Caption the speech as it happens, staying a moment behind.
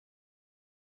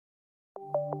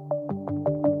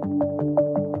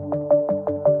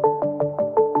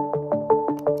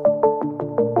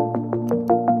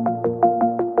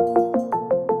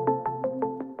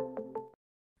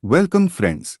Welcome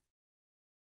friends.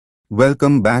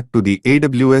 Welcome back to the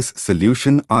AWS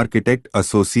Solutions Architect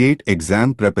Associate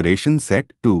Exam Preparation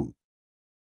Set 2.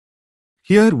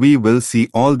 Here we will see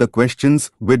all the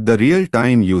questions with the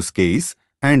real-time use case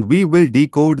and we will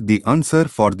decode the answer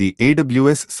for the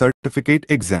AWS certificate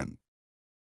exam.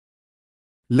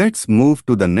 Let's move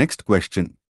to the next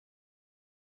question.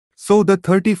 So the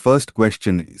 31st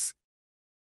question is: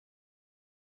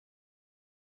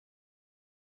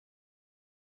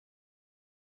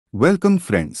 Welcome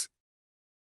friends.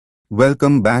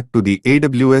 Welcome back to the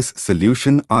AWS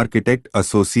Solutions Architect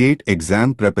Associate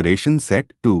Exam Preparation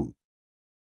Set 2.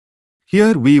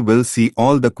 Here we will see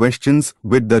all the questions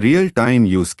with the real-time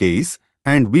use case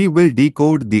and we will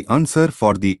decode the answer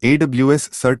for the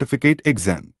AWS certificate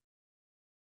exam.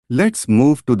 Let's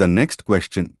move to the next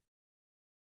question.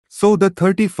 So the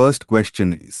 31st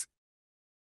question is: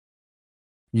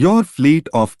 Your fleet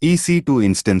of EC2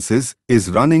 instances is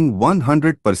running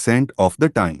 100% of the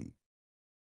time.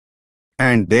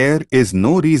 And there is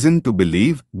no reason to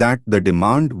believe that the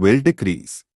demand will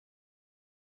decrease.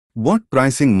 What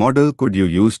pricing model could you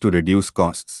use to reduce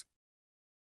costs?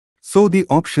 So the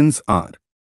options are: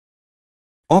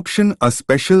 Option A,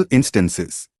 special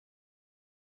instances.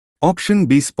 Option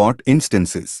B, spot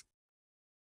instances.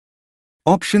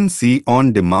 Option C,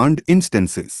 on-demand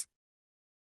instances.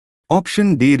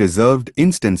 Option D, reserved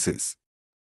instances.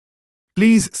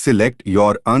 Please select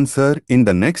your answer in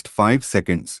the next 5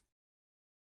 seconds.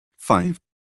 5,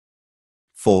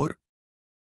 4,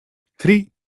 3,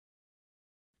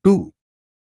 2,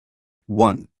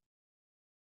 1.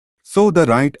 So the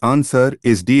right answer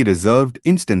is D, reserved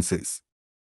instances.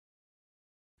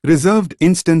 Reserved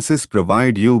instances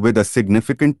provide you with a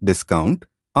significant discount,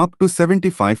 up to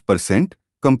 75%,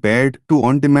 compared to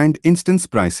on-demand instance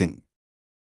pricing.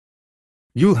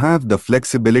 You have the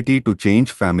flexibility to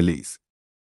change families,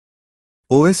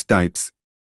 OS types,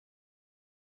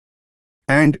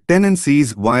 and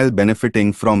tenancies while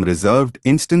benefiting from reserved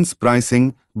instance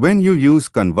pricing when you use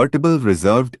convertible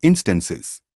reserved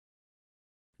instances.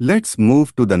 Let's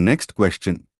move to the next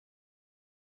question.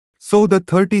 So the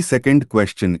 32nd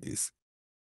question is: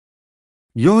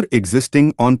 Your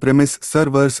existing on-premise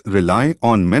servers rely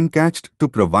on memcached to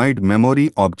provide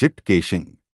memory object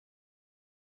caching.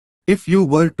 If you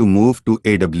were to move to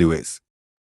AWS,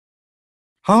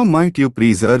 how might you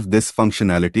preserve this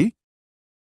functionality?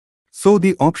 So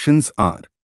the options are: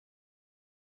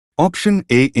 Option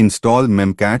A, install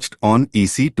memcached on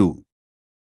EC2.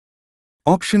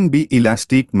 Option B,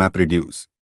 Elastic MapReduce.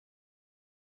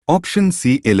 Option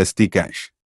C,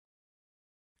 ElastiCache.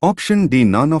 Option D,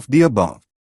 none of the above.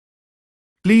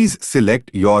 Please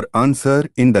select your answer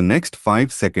in the next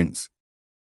 5 seconds.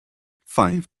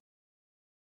 5,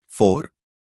 4,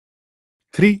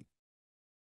 3,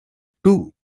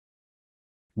 2,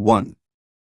 1.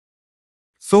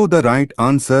 So the right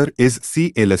answer is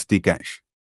C, ElastiCache.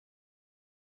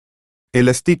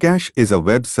 ElastiCache is a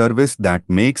web service that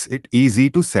makes it easy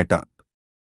to set up,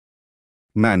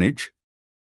 manage,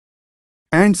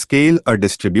 and scale a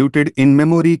distributed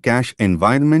in-memory cache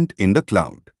environment in the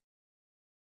cloud.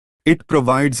 It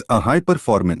provides a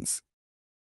high-performance,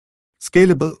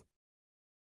 scalable,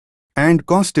 and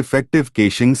cost-effective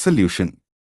caching solution,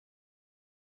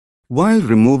 while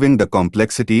removing the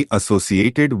complexity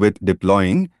associated with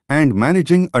deploying and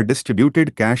managing a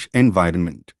distributed cache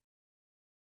environment.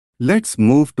 Let's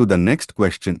move to the next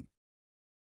question.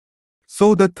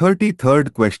 So the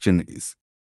 33rd question is: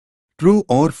 True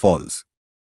or false?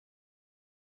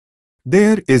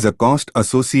 There is a cost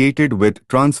associated with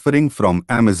transferring from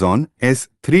Amazon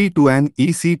S3 to an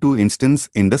EC2 instance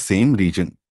in the same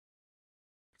region.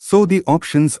 So the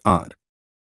options are: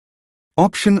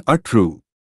 Option A, true.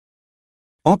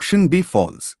 Option B,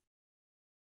 false.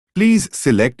 Please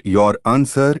select your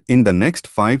answer in the next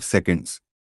 5 seconds.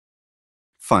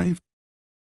 5,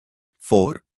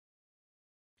 4,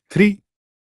 3,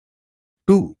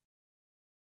 2,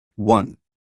 1.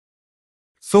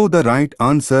 So the right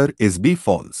answer is B,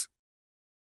 false.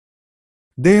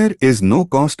 There is no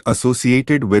cost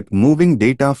associated with moving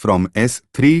data from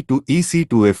S3 to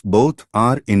EC2 if both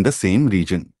are in the same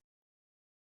region.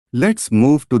 Let's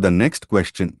move to the next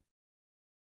question.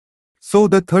 So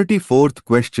the 34th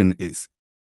question is: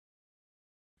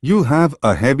 You have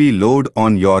a heavy load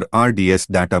on your RDS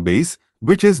database,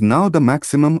 which is now the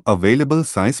maximum available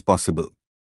size possible.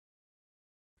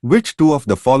 Which two of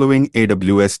the following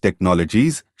AWS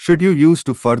technologies should you use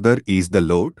to further ease the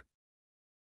load?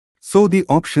 So the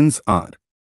options are: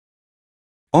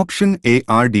 Option A,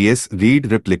 RDS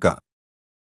read replica.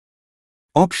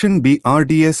 Option B,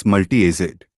 RDS multi-AZ.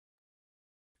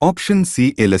 Option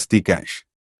C, ElastiCache.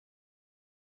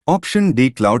 Option D.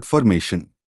 CloudFormation.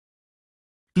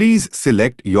 Please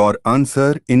select your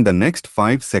answer in the next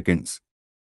 5 seconds.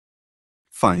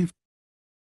 5,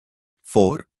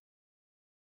 4,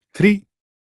 3,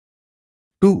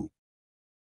 2,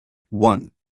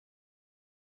 1.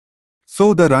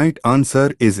 So the right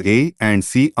answer is A and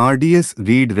C, RDS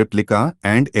Read Replica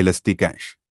and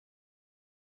Elasticache.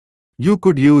 You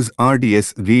could use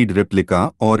RDS Read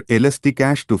Replica or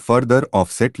Elasticache to further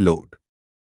offset load.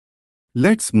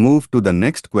 Let's move to the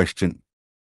next question.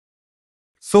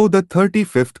 So the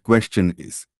 35th question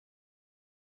is: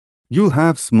 you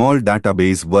have small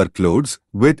database workloads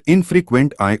with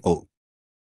infrequent I/O.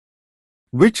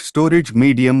 Which storage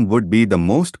medium would be the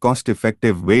most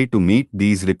cost-effective way to meet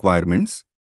these requirements?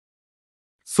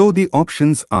 So the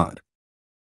options are: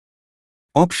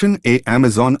 Option A,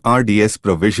 Amazon RDS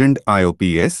Provisioned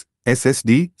IOPS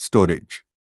SSD storage.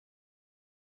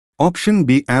 Option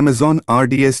B, Amazon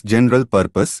RDS General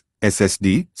Purpose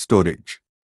SSD storage.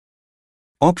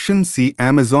 Option C,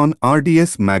 Amazon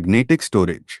RDS Magnetic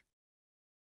Storage.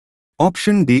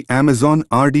 Option D, Amazon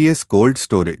RDS Cold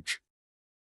Storage.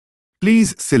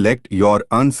 Please select your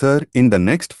answer in the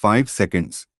next 5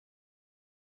 seconds.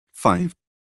 5,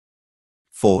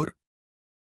 4,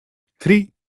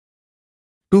 3,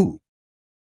 2,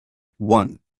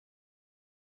 1.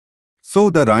 So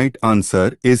the right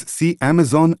answer is C,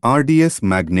 Amazon RDS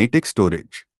Magnetic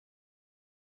Storage.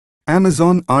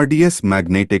 Amazon RDS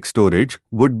Magnetic Storage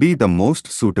would be the most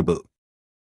suitable.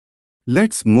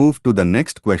 Let's move to the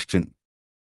next question.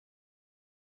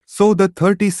 So the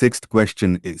 36th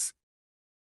question is: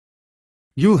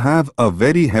 you have a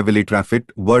very heavily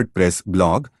trafficked WordPress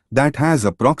blog that has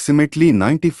approximately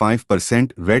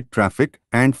 95% read traffic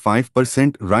and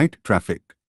 5% write traffic.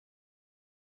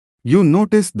 You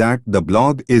notice that the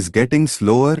blog is getting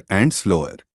slower and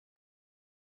slower.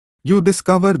 You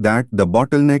discover that the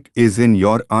bottleneck is in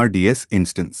your RDS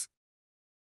instance.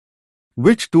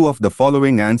 Which two of the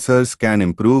following answers can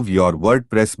improve your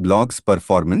WordPress blog's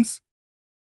performance?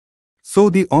 So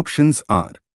the options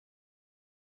are: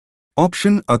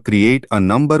 Option A, create a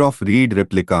number of read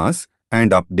replicas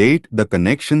and update the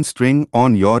connection string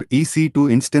on your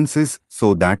EC2 instances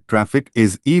so that traffic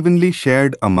is evenly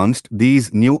shared amongst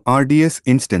these new RDS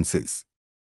instances.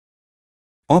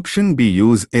 Option B,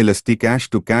 use Elasticache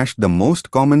to cache the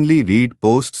most commonly read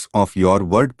posts of your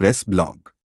WordPress blog.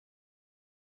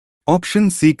 Option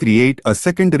C, create a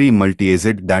secondary multi-AZ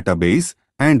database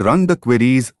and run the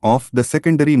queries of the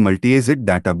secondary multi-AZ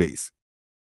database.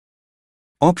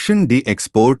 Option D,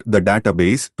 export the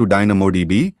database to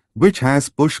DynamoDB, which has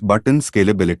push-button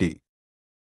scalability.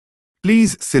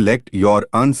 Please select your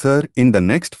answer in the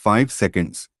next 5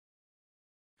 seconds.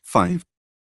 5,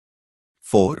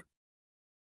 4,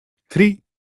 3,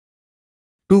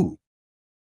 2,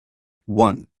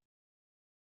 1.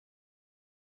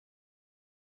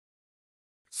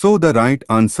 So the right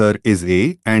answer is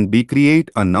A and B,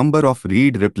 create a number of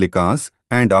read replicas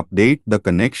and update the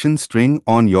connection string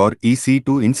on your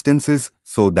EC2 instances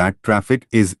so that traffic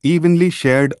is evenly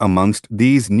shared amongst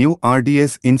these new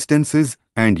RDS instances,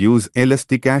 and use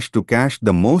Elasticache to cache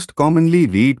the most commonly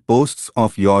read posts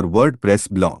of your WordPress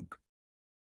blog.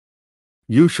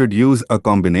 You should use a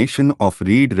combination of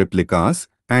read replicas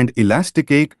and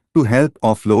Elasticache to help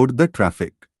offload the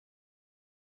traffic.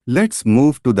 Let's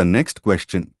move to the next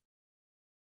question.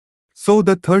 So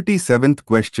the 37th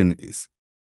question is: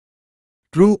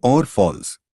 true or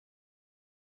false?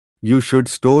 You should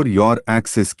store your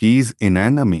access keys in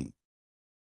an AMI.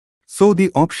 So the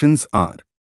options are: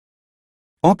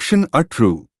 Option A,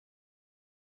 true.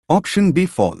 Option B,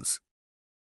 false.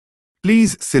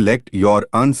 Please select your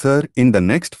answer in the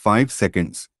next 5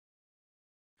 seconds.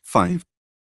 5,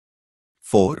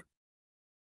 4,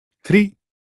 3,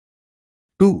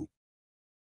 2,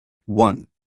 1.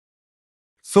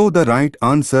 So the right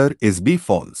answer is B,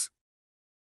 false.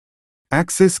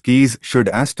 Access keys should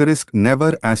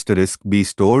never be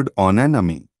stored on an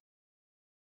AMI.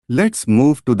 Let's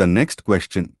move to the next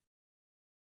question.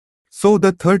 So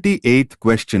the 38th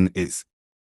question is: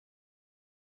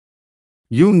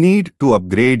 you need to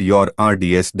upgrade your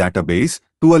RDS database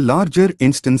to a larger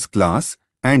instance class,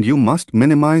 and you must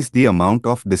minimize the amount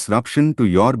of disruption to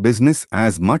your business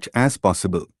as much as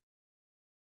possible.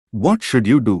 What should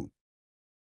you do?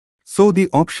 So the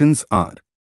options are: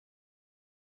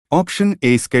 Option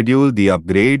A, schedule the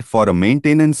upgrade for a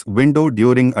maintenance window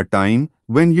during a time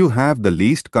when you have the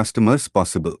least customers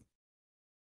possible.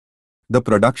 The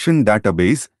production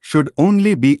database should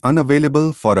only be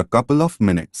unavailable for a couple of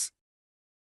minutes.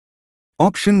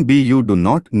 Option B, you do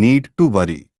not need to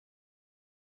worry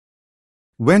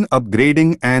when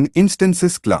upgrading an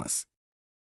instances class.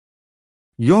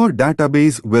 Your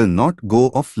database will not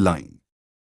go offline.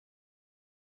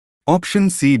 Option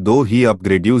C, though he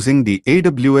upgrade using the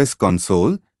AWS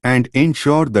console and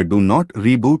ensure the do not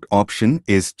reboot option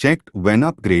is checked when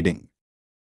upgrading.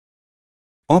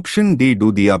 Option D,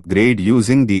 do the upgrade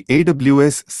using the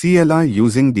AWS CLI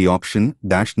using the option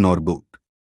 -norboot.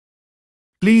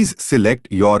 Please select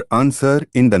your answer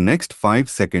in the next 5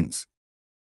 seconds.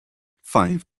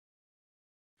 5,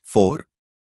 4,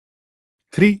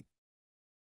 3,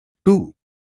 2,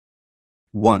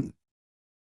 1.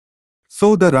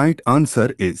 So the right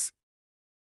answer is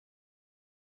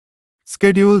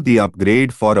schedule the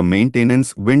upgrade for a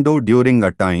maintenance window during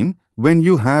a time when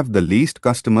you have the least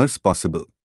customers possible.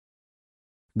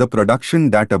 The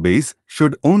production database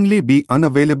should only be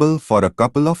unavailable for a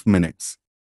couple of minutes.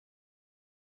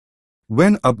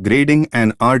 When upgrading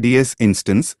an RDS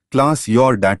instance class,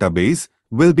 your database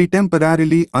will be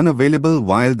temporarily unavailable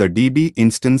while the DB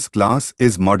instance class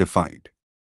is modified.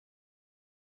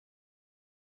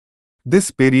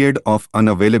 This period of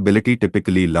unavailability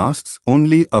typically lasts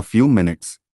only a few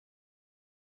minutes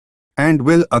and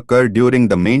will occur during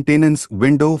the maintenance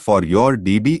window for your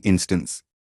DB instance,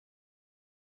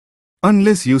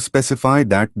 unless you specify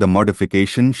that the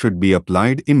modification should be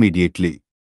applied immediately.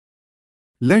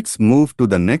 Let's move to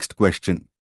the next question.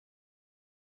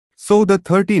 So the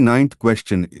 39th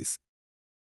question is,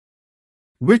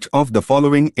 which of the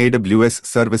following AWS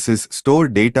services store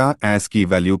data as key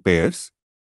value pairs?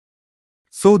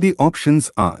 So the options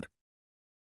are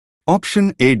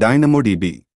option A,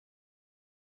 DynamoDB,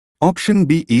 option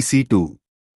B, EC2,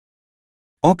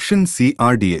 option C,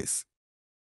 RDS,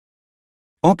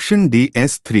 option D,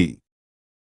 S3.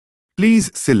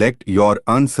 Please select your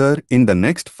answer in the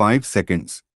next 5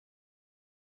 seconds.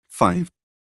 5,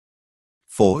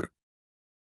 4,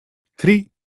 3,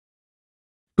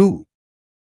 2,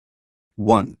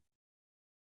 1.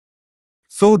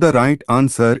 So the right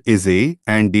answer is A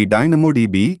and D,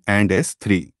 DynamoDB and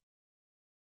S3.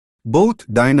 Both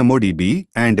DynamoDB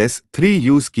and S3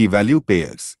 use key value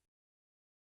pairs.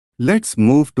 Let's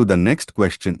move to the next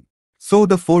question. So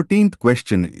the 14th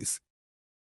question is,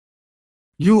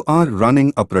 you are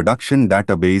running a production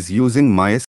database using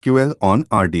MySQL on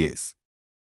RDS.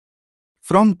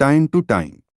 From time to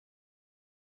time,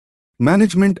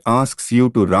 management asks you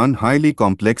to run highly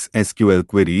complex SQL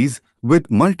queries with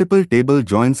multiple table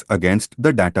joins against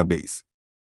the database.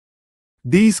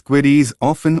 These queries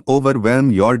often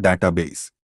overwhelm your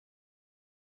database,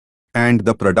 and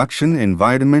the production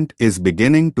environment is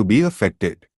beginning to be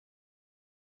affected.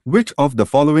 Which of the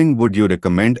following would you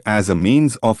recommend as a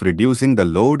means of reducing the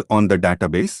load on the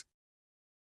database?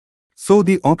 So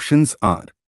the options are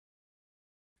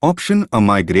option A,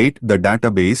 migrate the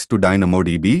database to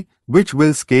DynamoDB, which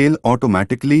will scale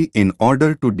automatically in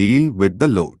order to deal with the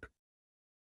load.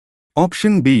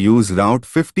 Option B, use Route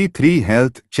 53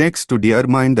 health checks to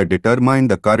determine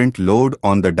the current load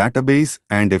on the database,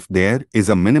 and if there is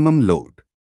a minimum load,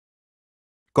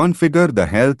 configure the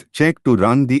health check to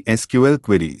run the SQL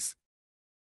queries.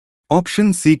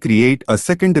 Option C, create a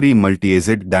secondary multi-AZ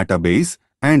database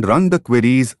and run the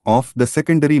queries of the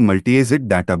secondary multi-AZ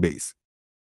database.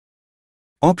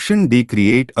 Option D,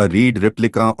 create a read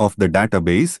replica of the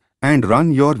database and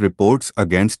run your reports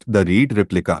against the read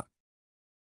replica,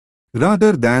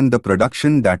 rather than the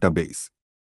production database.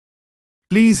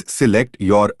 Please select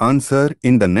your answer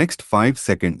in the next 5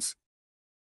 seconds.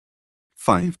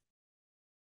 5,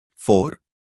 4,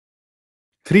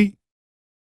 3,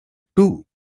 2,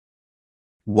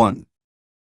 1.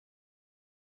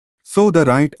 So the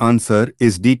right answer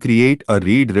is D, create a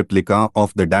read replica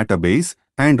of the database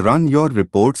and run your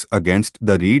reports against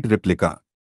the read replica,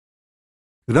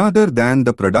 rather than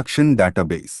the production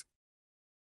database.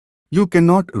 You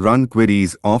cannot run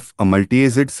queries of a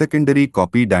multi-AZ secondary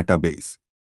copy database.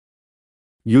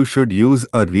 You should use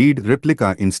a read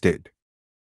replica instead.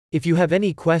 If you have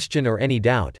any question or any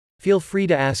doubt, feel free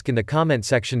to ask in the comment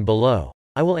section below.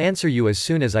 I will answer you as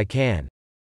soon as I can.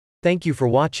 Thank you for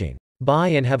watching. Bye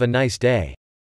and have a nice day.